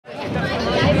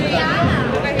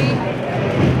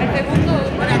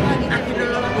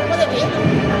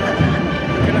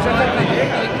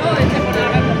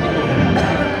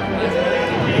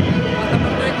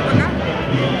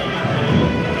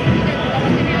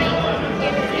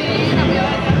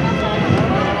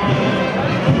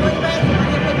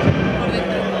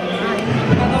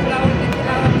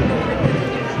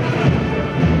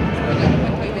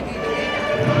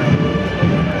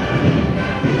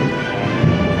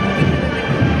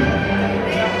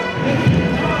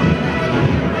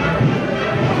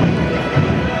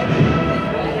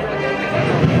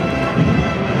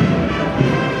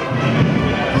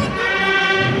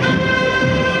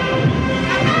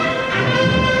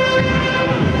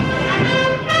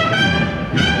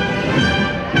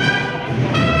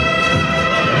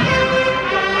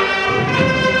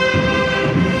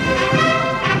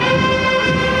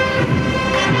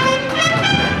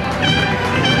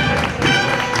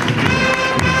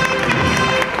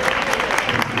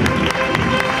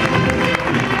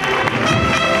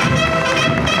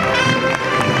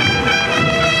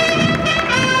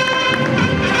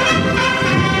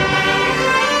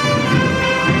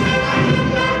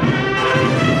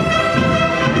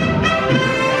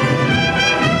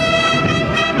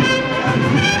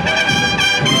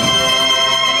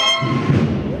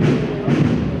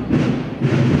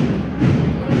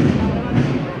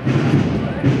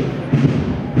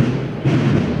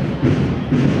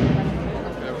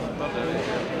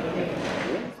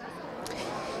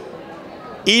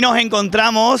Y nos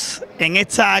encontramos en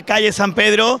esta calle San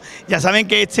Pedro. Ya saben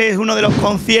que este es uno de los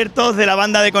conciertos de la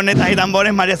banda de cornetas y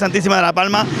tambores María Santísima de la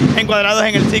Palma, encuadrados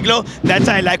en el ciclo de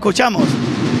Hachas. La escuchamos.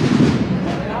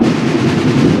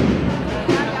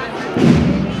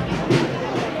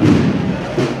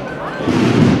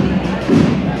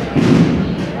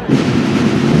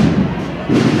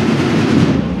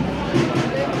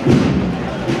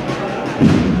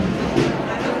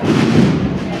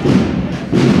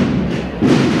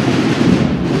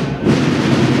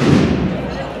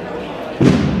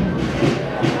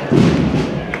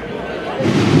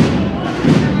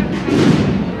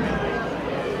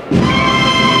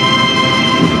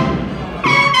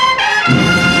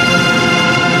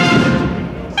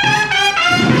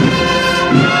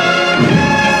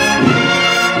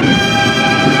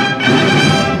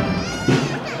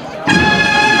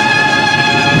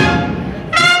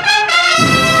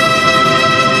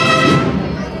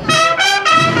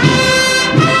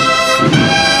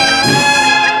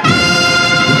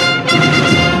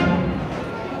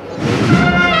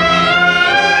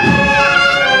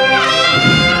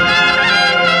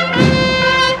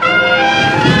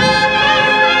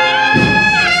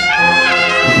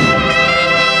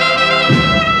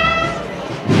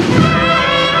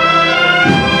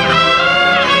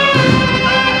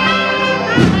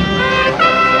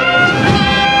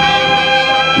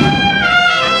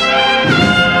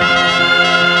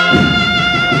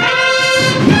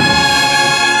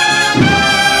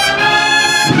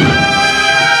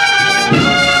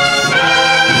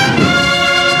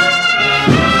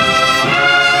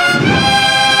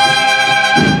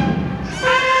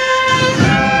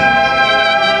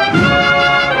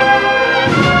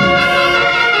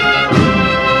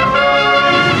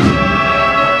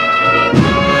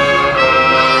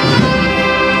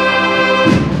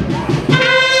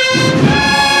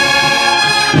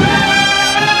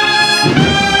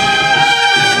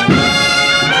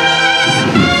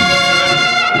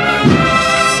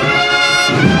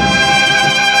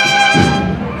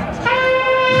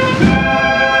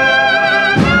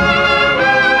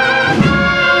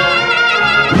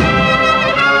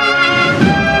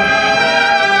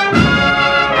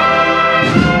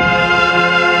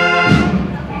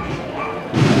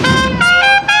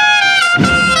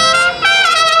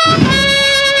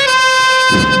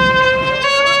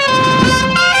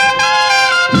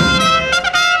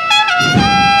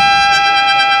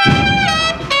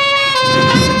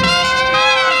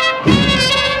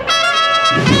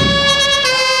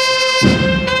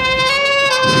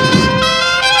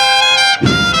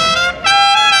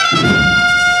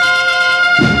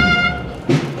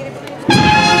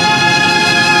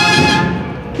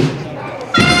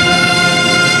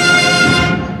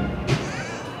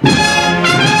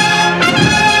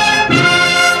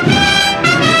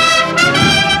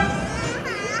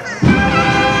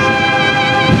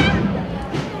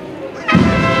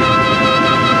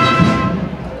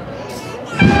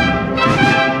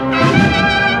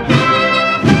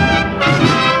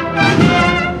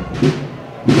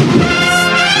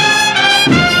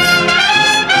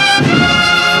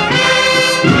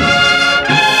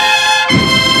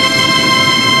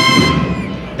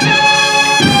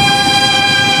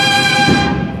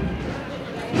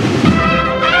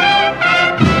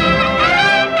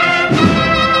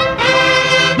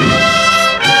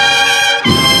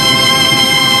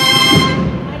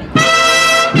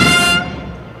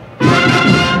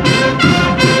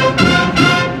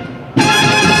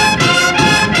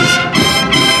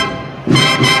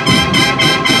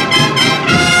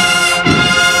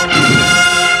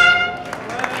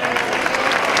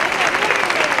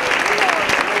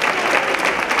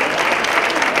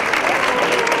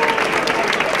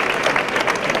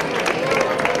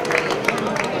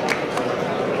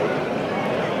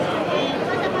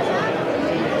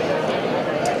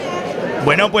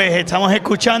 Bueno, pues estamos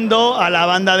escuchando a la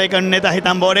banda de cornetas y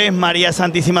tambores María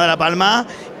Santísima de la Palma,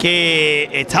 que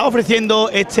está ofreciendo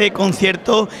este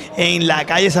concierto en la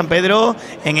calle San Pedro,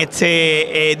 en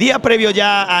este día previo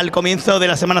ya al comienzo de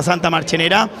la Semana Santa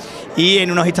marchenera, y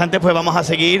en unos instantes pues vamos a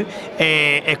seguir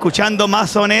escuchando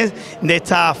más sones de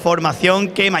esta formación,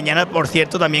 que mañana, por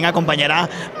cierto, también acompañará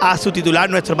a su titular,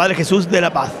 nuestro Padre Jesús de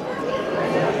la Paz.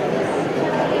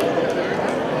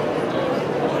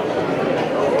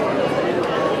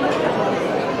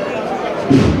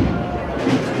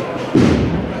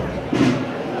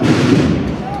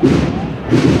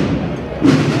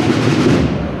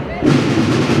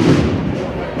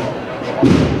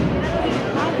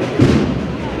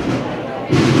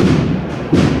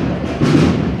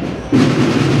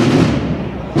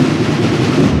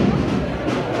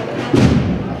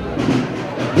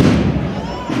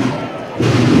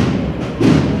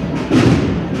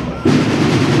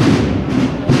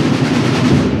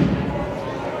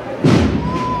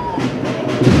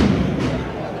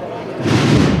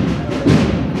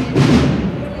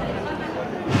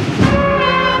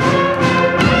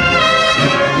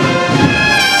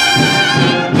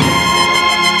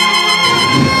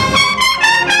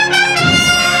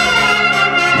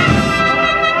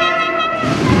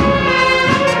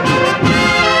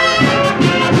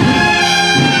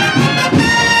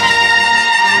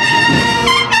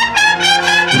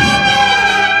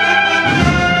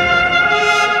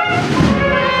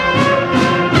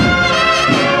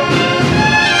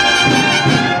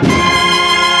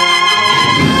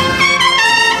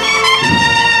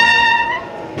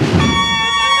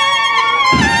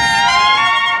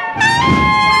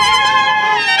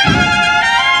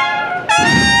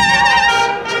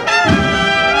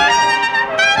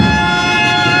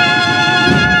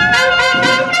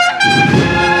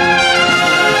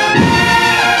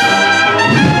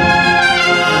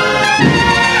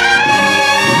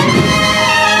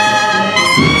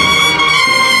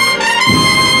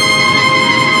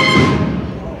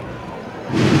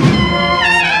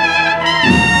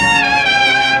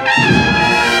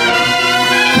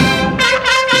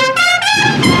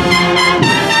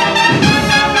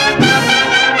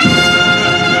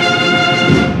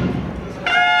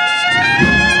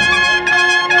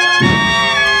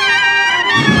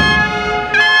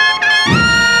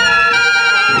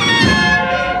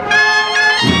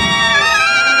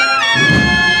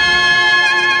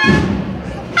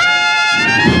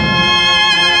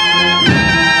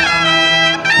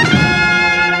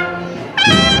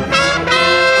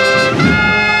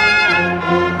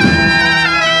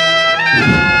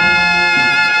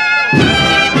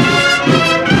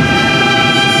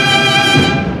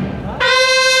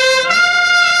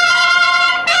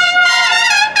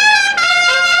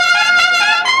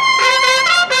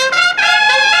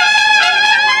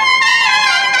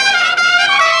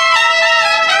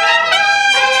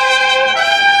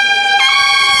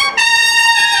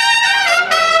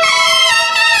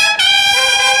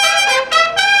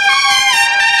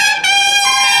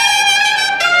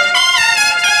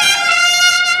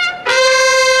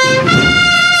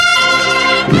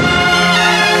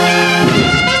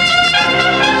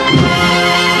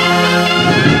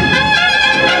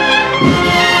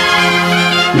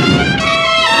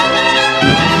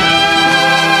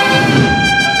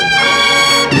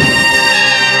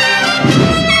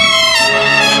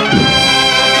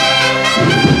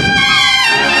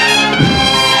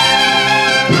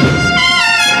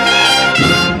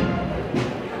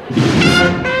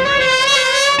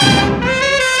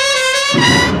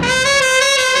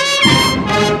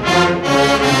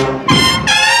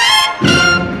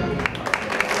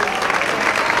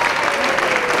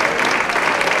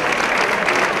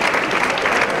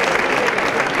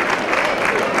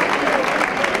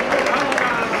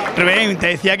 Te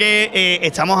decía que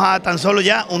estamos a tan solo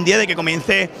ya un día de que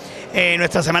comience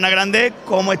nuestra Semana Grande.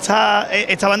 ¿Cómo está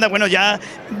esta banda? Bueno, ya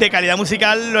de calidad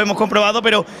musical lo hemos comprobado,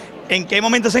 pero ¿en qué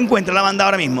momento se encuentra la banda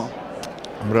ahora mismo?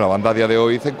 Hombre, la banda a día de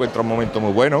hoy se encuentra en un momento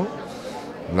muy bueno.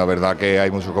 La verdad que hay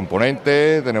muchos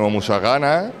componentes, tenemos muchas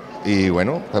ganas y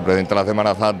bueno, se presenta la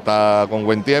Semana Santa con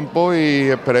buen tiempo y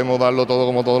esperemos darlo todo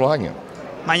como todos los años.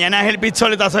 Mañana es el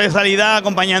pistoletazo de salida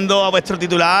acompañando a vuestro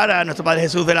titular, a nuestro Padre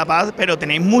Jesús de la Paz, pero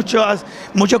tenéis muchos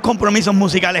compromisos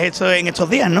musicales en estos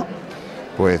días, ¿no?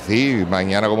 Pues sí,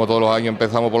 mañana como todos los años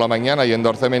empezamos por la mañana yendo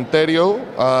al cementerio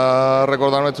a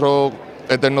recordar a nuestro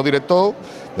eterno director,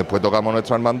 después tocamos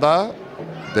nuestra hermandad,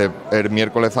 el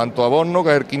miércoles santo a Borno,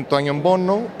 que es el 5.º año en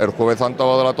Borno, el jueves santo a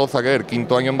Badolatoza, que es el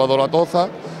 5.º año en Badolatoza,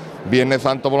 viernes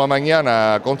santo por la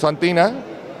mañana a Constantina,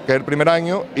 que es el 1.er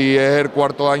año, y es el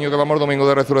 4.º año que vamos el domingo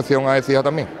de resurrección a Écija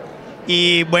también.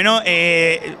 Y bueno,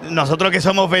 nosotros que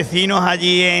somos vecinos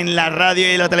allí en la radio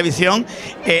y en la televisión,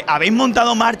 ¿habéis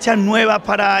montado marchas nuevas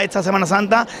para esta Semana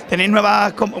Santa? ¿Tenéis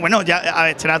nuevas? Bueno, ya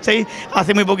estrenasteis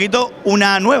hace muy poquito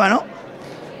una nueva, ¿no?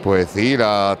 Pues sí,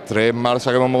 las 3 marchas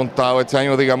que hemos montado este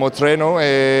año, digamos estreno,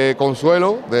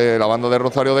 Consuelo, de la banda de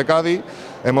Rosario de Cádiz.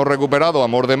 Hemos recuperado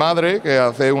Amor de Madre, que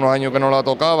hace unos años que no la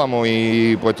tocábamos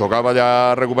y pues tocaba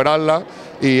ya recuperarla.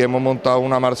 Y hemos montado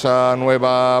una marcha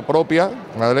nueva propia,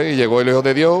 ¿vale? Y llegó El Hijo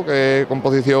de Dios, que es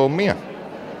composición mía.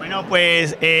 Bueno,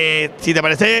 pues si te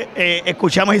parece,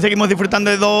 escuchamos y seguimos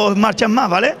disfrutando de 2 marchas más,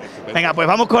 ¿vale? Venga, pues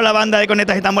vamos con la banda de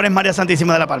cornetas y tambores María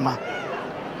Santísima de la Palma.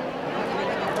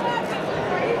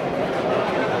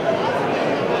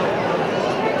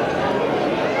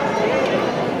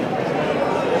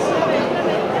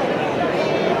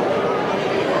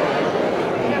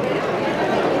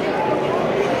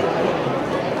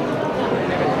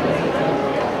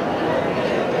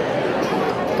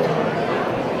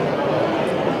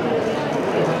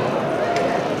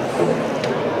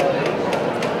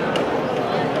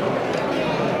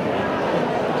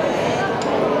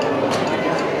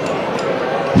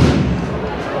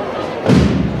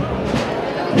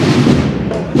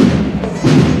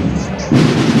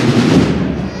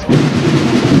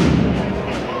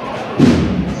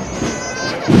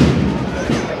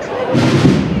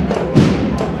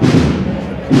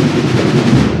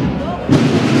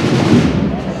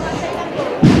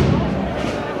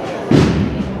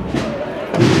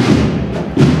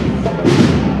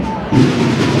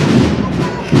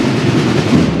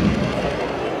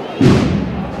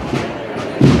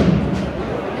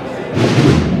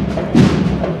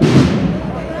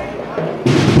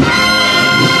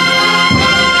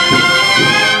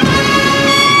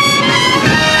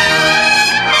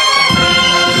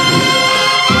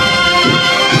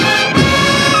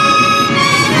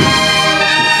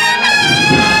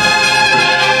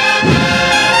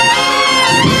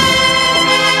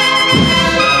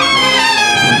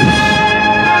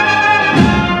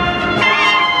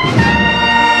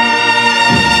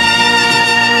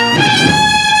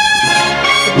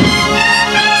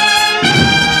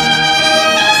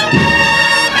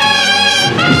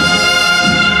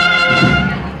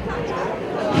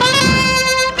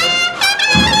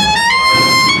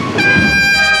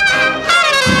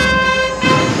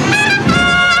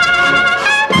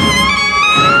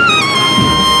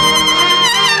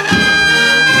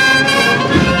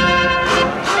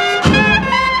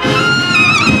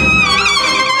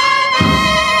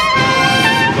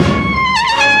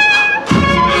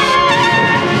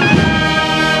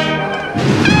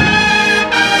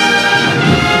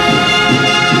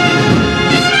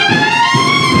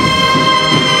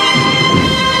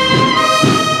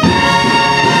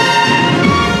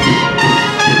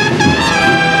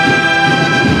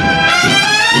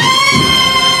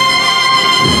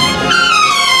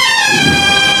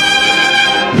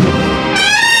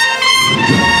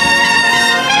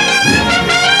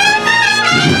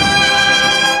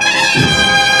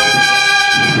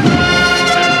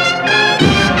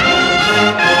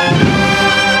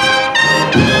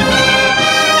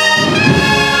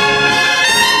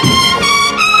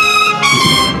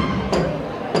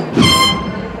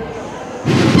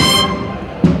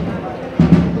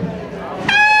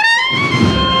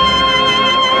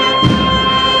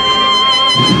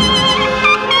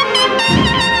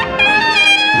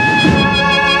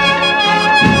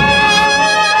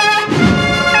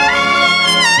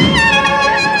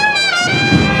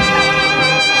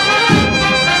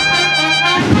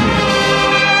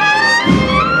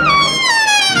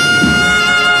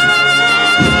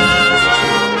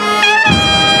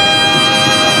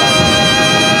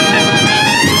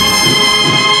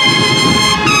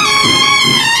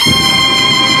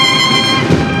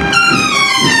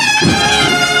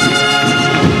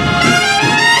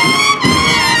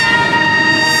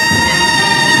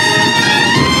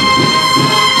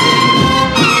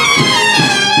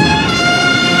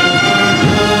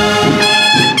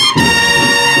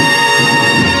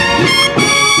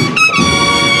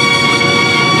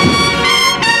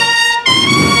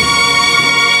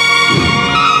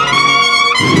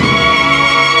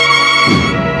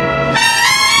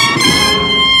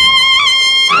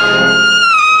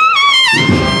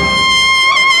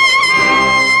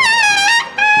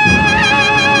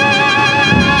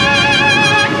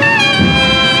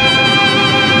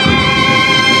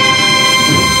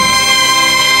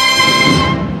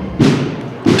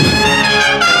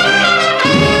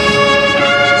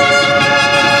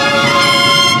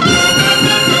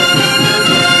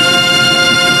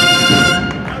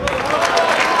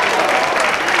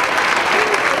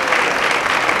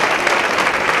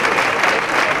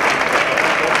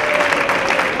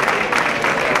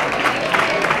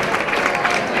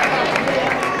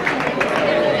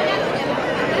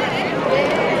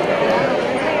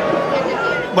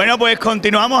 Bueno, pues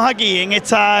continuamos aquí en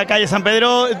esta calle San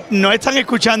Pedro. No están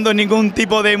escuchando ningún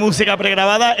tipo de música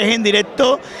pregrabada, es en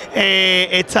directo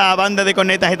esta banda de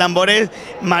cornetas y tambores,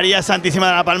 María Santísima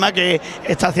de la Palma, que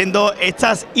está haciendo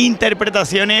estas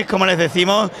interpretaciones, como les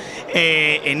decimos,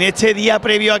 en este día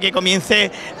previo a que comience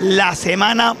la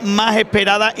semana más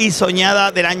esperada y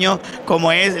soñada del año,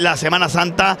 como es la Semana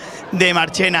Santa de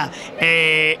Marchena.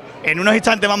 En unos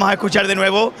instantes vamos a escuchar de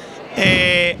nuevo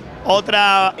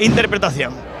otra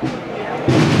interpretación.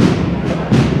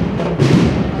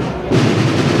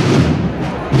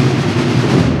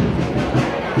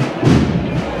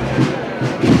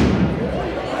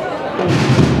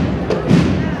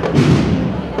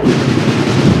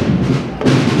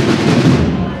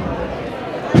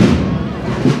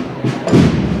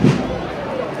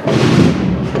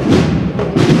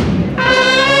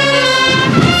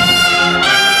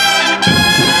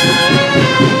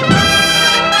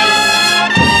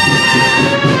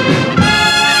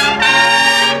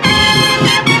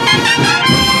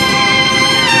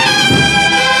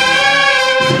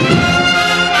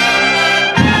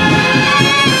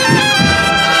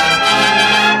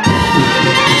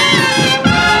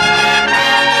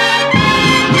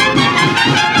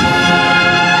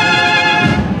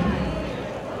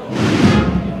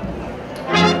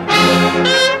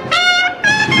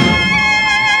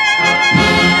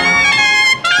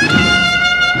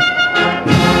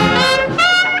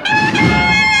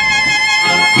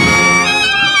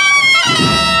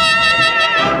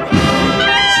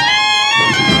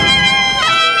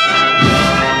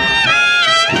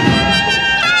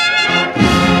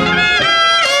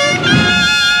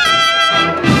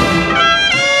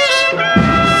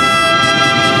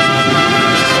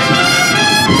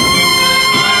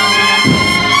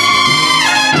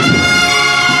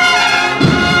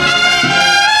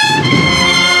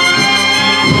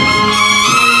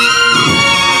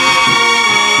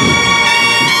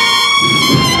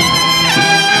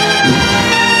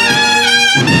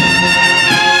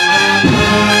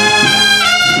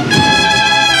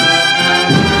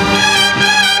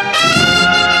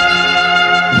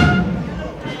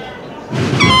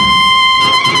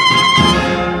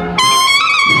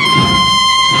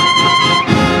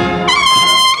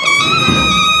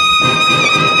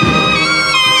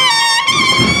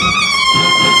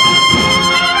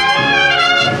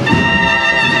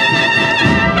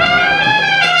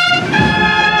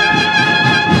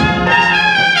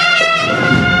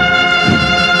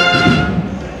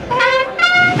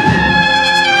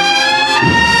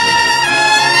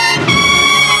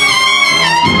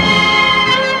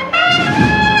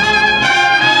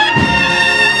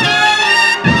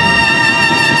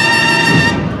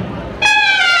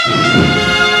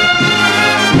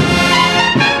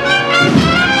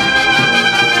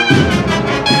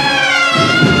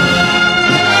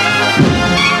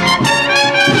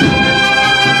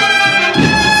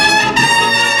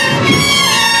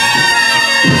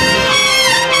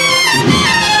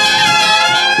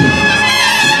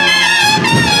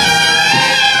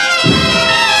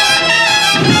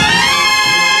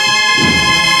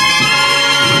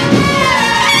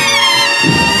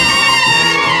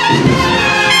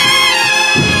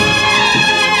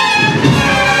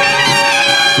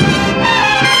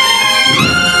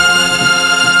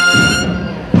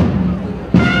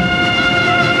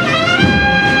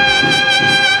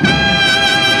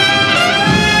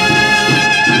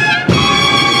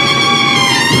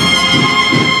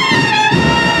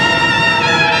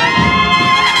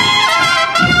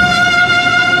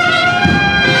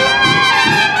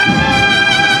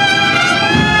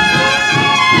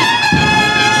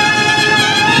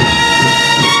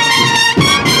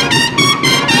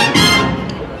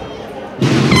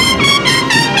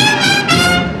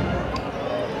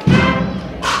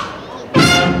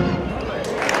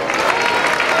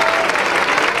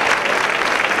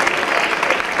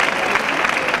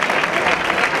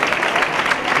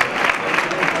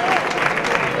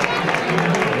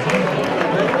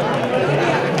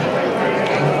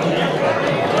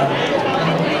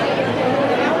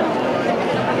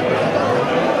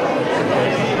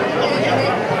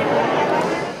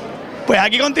 Pues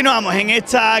aquí continuamos en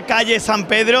esta calle San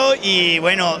Pedro y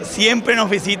bueno, siempre nos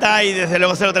visita y desde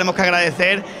luego se lo tenemos que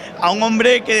agradecer a un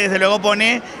hombre que desde luego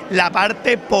pone la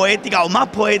parte poética o más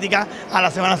poética a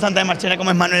la Semana Santa de Marchena, como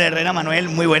es Manuel Herrera. Manuel,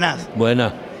 muy buenas.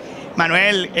 Buenas.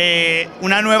 Manuel,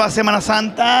 una nueva Semana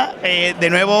Santa, de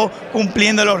nuevo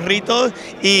cumpliendo los ritos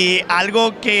y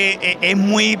algo que es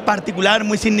muy particular,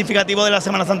 muy significativo de la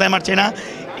Semana Santa de Marchena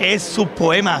es sus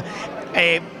poemas.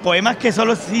 Poemas que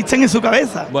solo existen en su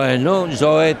cabeza. Bueno,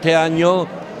 yo este año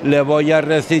le voy a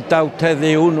recitar a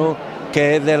ustedes uno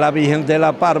que es de la Virgen de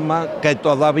la Palma, que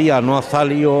todavía no ha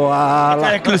salido a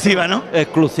la exclusiva, ¿no?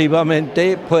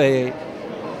 Exclusivamente, pues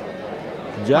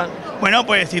ya. Bueno,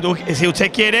 pues si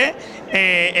usted quiere,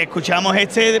 escuchamos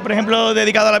por ejemplo,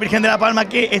 dedicado a la Virgen de la Palma,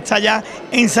 que está ya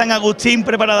en San Agustín,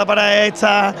 preparada para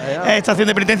esta estación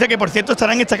de penitencia, que por cierto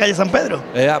estará en esta calle San Pedro.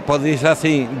 Pues dice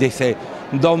así, dice: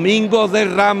 Domingo de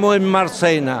Ramos en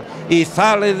Marcena, y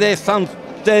sale de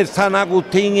San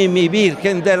Agustín y mi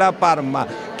Virgen de la Palma,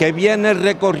 que viene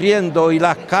recorriendo y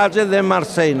las calles de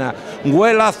Marcena,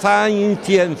 huela a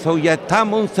incienso y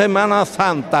estamos en Semana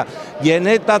Santa, y en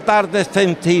esta tarde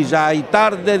sencilla y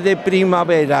tarde de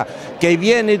primavera, que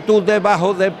viene tú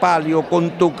debajo de palio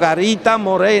con tu carita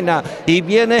morena, y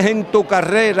vienes en tu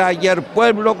carrera y el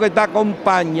pueblo que te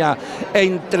acompaña,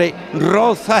 entre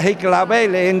rosas y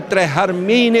claveles, entre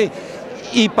jazmines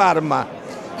y palma,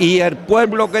 y el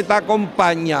pueblo que te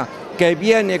acompaña, que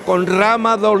viene con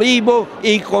ramas de olivo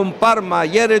y con palma,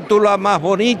 y eres tú la más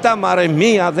bonita, madre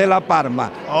mía, de la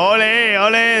Palma. Ole,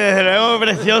 ole, desde luego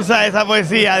preciosa esa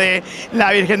poesía de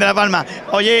la Virgen de la Palma.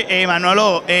 Oye,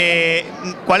 Manolo,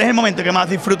 ¿cuál es el momento que más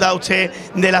disfruta usted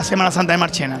de la Semana Santa de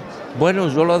Marchena? Bueno,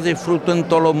 yo lo disfruto en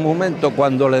todos los momentos.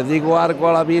 Cuando le digo algo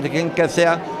a la Virgen que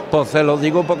sea, pues se lo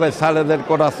digo porque sale del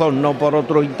corazón, no por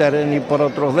otro interés ni por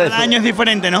otros deseos. Cada año es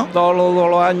diferente, ¿no? Todos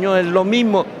los años es lo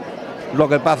mismo. Lo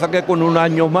que pasa es que con un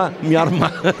año más, mi arma.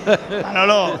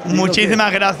 Manolo, muchísimas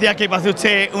gracias, que pase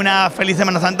usted una feliz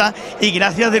Semana Santa y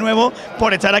gracias de nuevo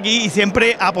por estar aquí y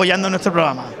siempre apoyando nuestro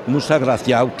programa. Muchas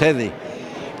gracias a ustedes,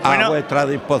 a vuestra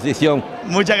disposición.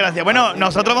 Muchas gracias. Bueno,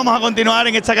 nosotros vamos a continuar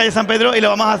en esta calle San Pedro y lo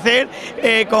vamos a hacer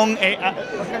con...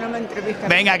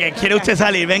 venga, que quiere usted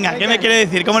salir, venga, ¿qué me quiere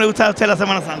decir? ¿Cómo le gusta a usted la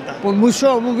Semana Santa? Pues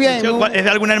mucho, muy bien. ¿Es de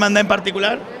alguna hermandad en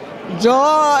particular?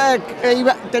 Yo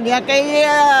tenía que ir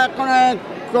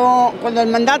con el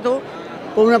mandato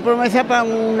por una promesa para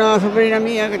una sobrina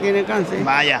mía que tiene cáncer.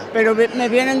 Vaya. Pero me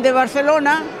vienen de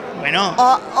Barcelona. Bueno.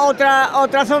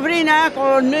 Otra sobrina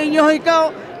con los niños y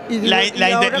todo.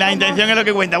 La intención es lo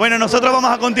que cuenta. Bueno, nosotros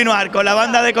vamos a continuar con la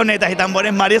banda de cornetas y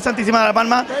tambores María Santísima de la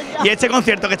Palma y este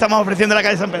concierto que estamos ofreciendo en la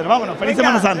calle San Pedro. Vámonos, feliz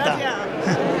Semana Santa.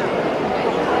 Gracias.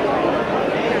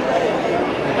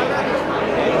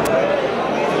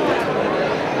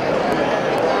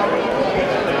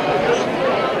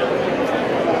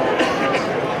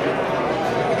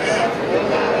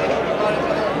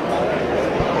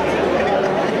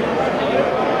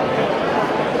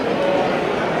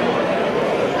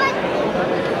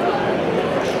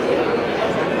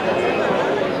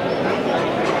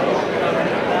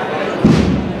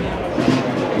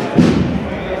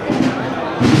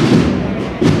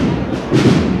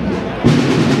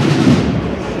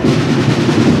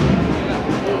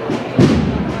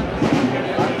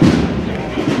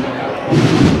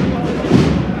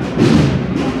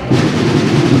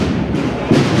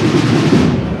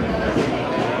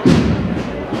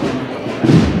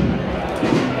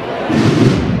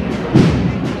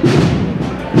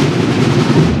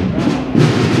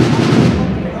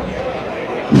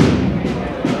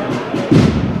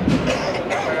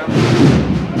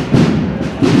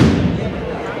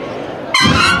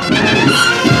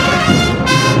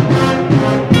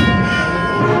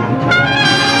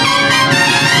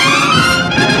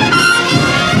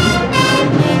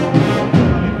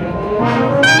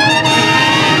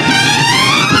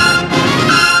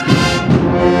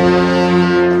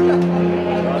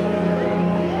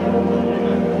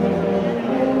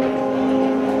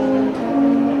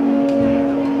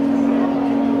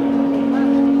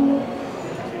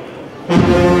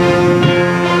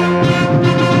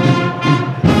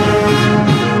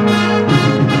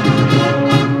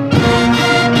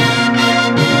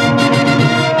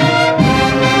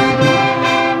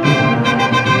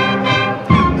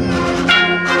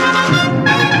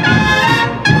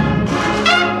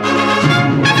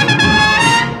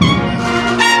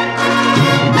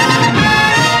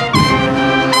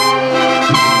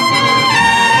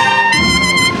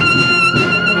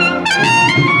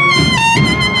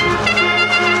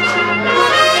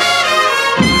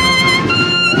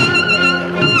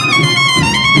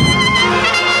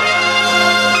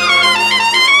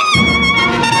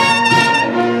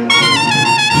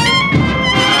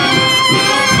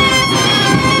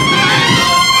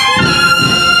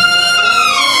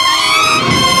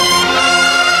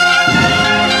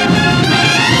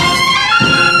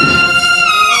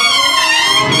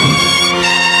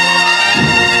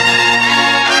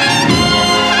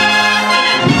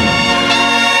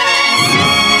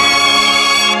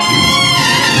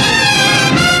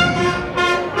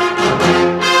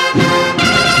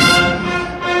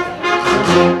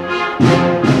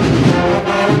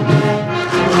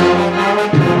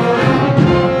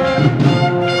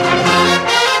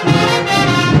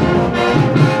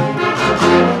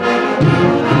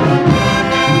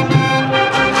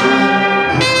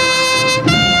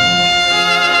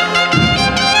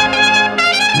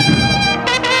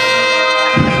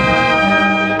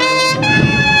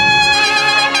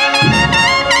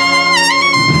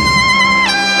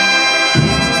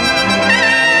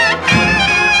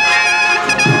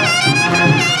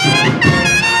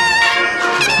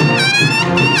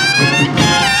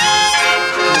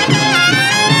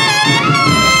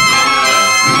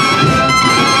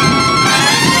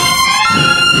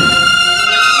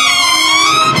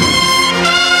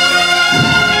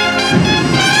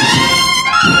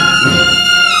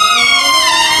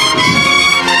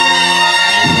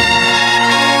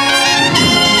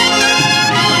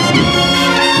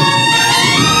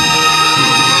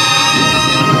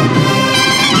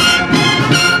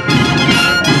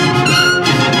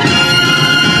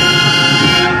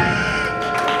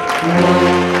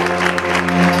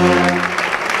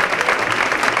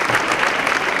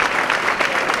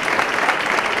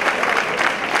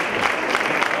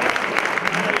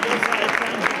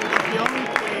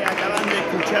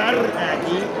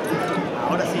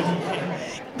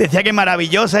 Decía que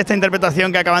maravillosa esta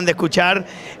interpretación que acaban de escuchar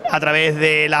a través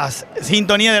de las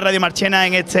sintonías de Radio Marchena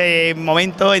en este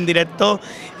momento, en directo,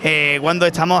 cuando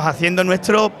estamos haciendo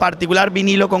nuestro particular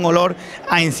vinilo con olor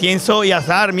a incienso y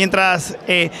azahar, mientras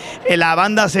la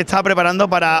banda se está preparando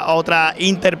para otra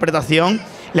interpretación.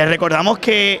 Les recordamos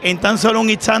que en tan solo un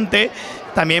instante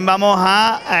también vamos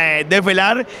a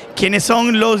desvelar quiénes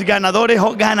son los ganadores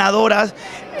o ganadoras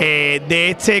de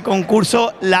este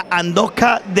concurso, la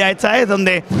Andosca de Aestaez,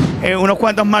 donde unos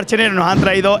cuantos marcheneros nos han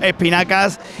traído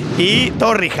espinacas y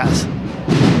torrijas.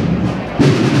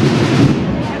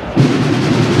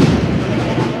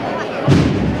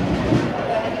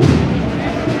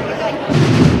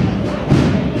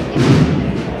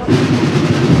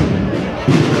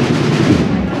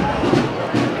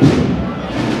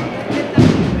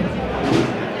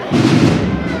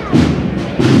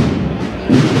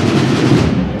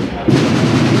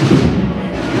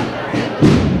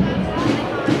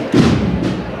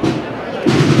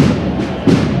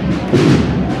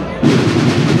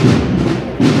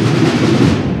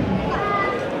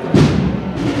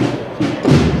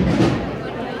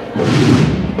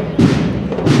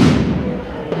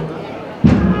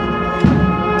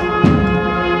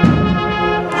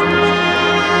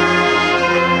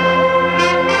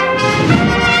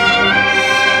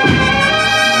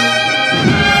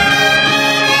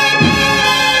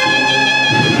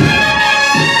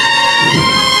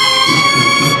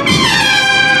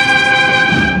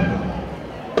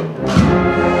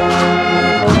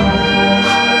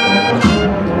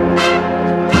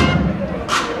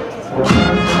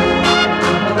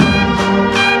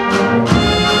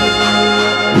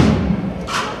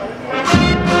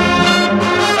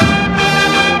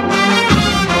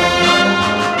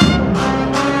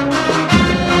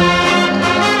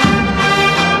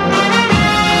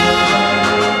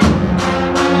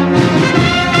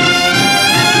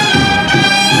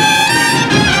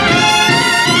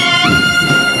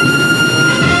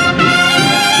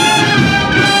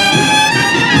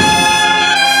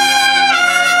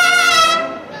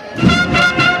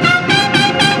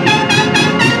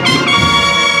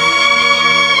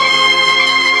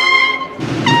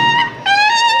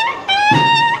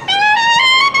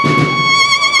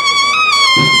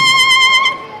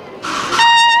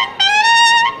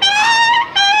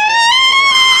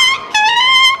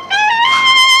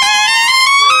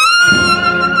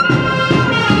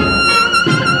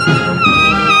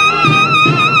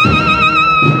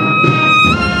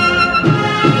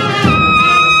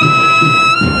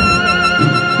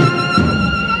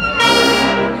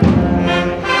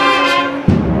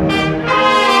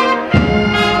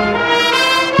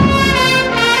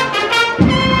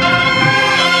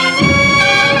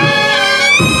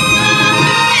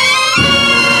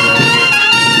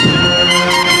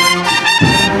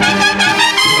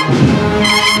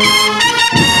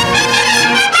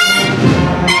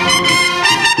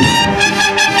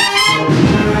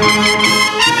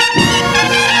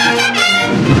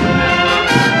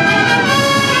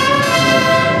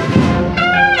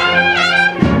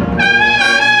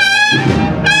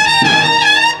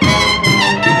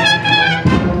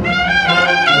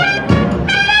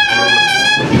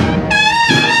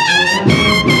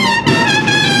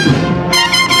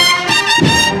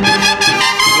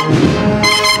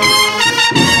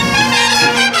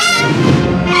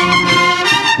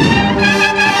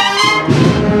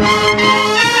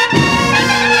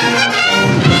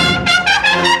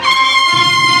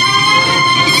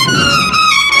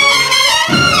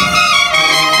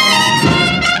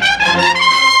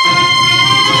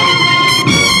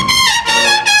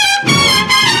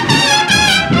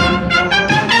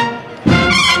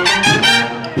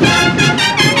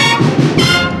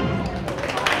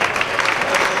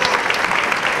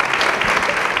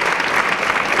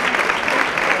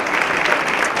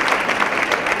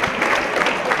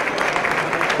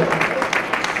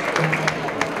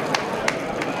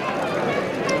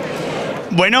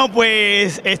 Bueno,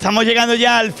 pues estamos llegando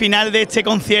ya al final de este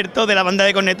concierto de la banda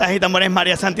de cornetas y tambores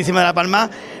María Santísima de la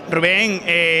Palma. Rubén,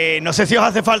 no sé si os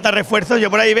hace falta refuerzos, yo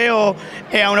por ahí veo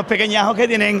a unos pequeñajos que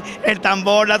tienen el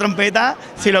tambor, la trompeta,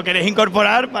 si lo queréis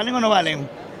incorporar, ¿valen o no valen?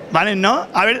 ¿Valen, no?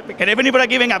 A ver, ¿queréis venir por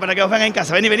aquí? Venga, para que os venga en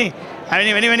casa, venid, venid. A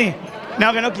ver, venid.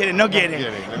 No, que no quieren, no quieren.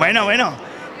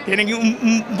 Bueno. Tienen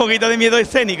un poquito de miedo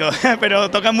escénico,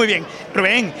 pero tocan muy bien.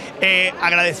 Rubén,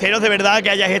 agradeceros de verdad que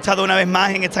hayáis estado una vez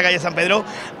más en esta calle San Pedro,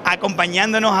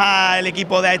 acompañándonos al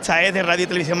equipo de Aestaez de Radio y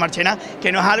Televisión Marchena,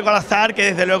 que no es algo al azar,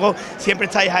 que desde luego siempre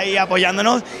estáis ahí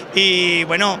apoyándonos. Y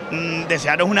bueno,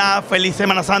 desearos una feliz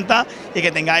Semana Santa y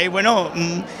que tengáis,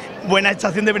 buena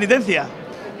estación de penitencia.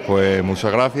 Pues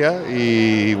muchas gracias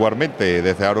y igualmente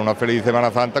desear una feliz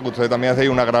Semana Santa, que ustedes también hacéis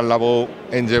una gran labor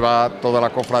en llevar todas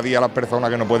las cofradías a las personas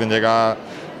que no pueden llegar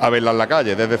a verlas en la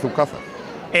calle, desde sus casas.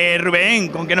 Rubén,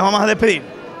 ¿con qué nos vamos a despedir?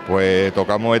 Pues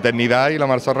tocamos Eternidad y la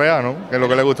Marcha Real, ¿no? Que es lo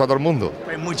que le gusta a todo el mundo.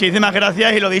 Pues muchísimas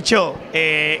gracias y lo dicho,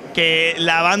 que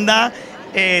la banda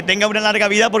tenga una larga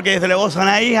vida, porque desde luego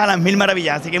sonáis a las mil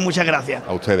maravillas, así que muchas gracias.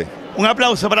 A ustedes. Un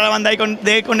aplauso para la banda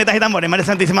de Cornetas y Tambores, María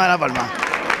Santísima de la Palma.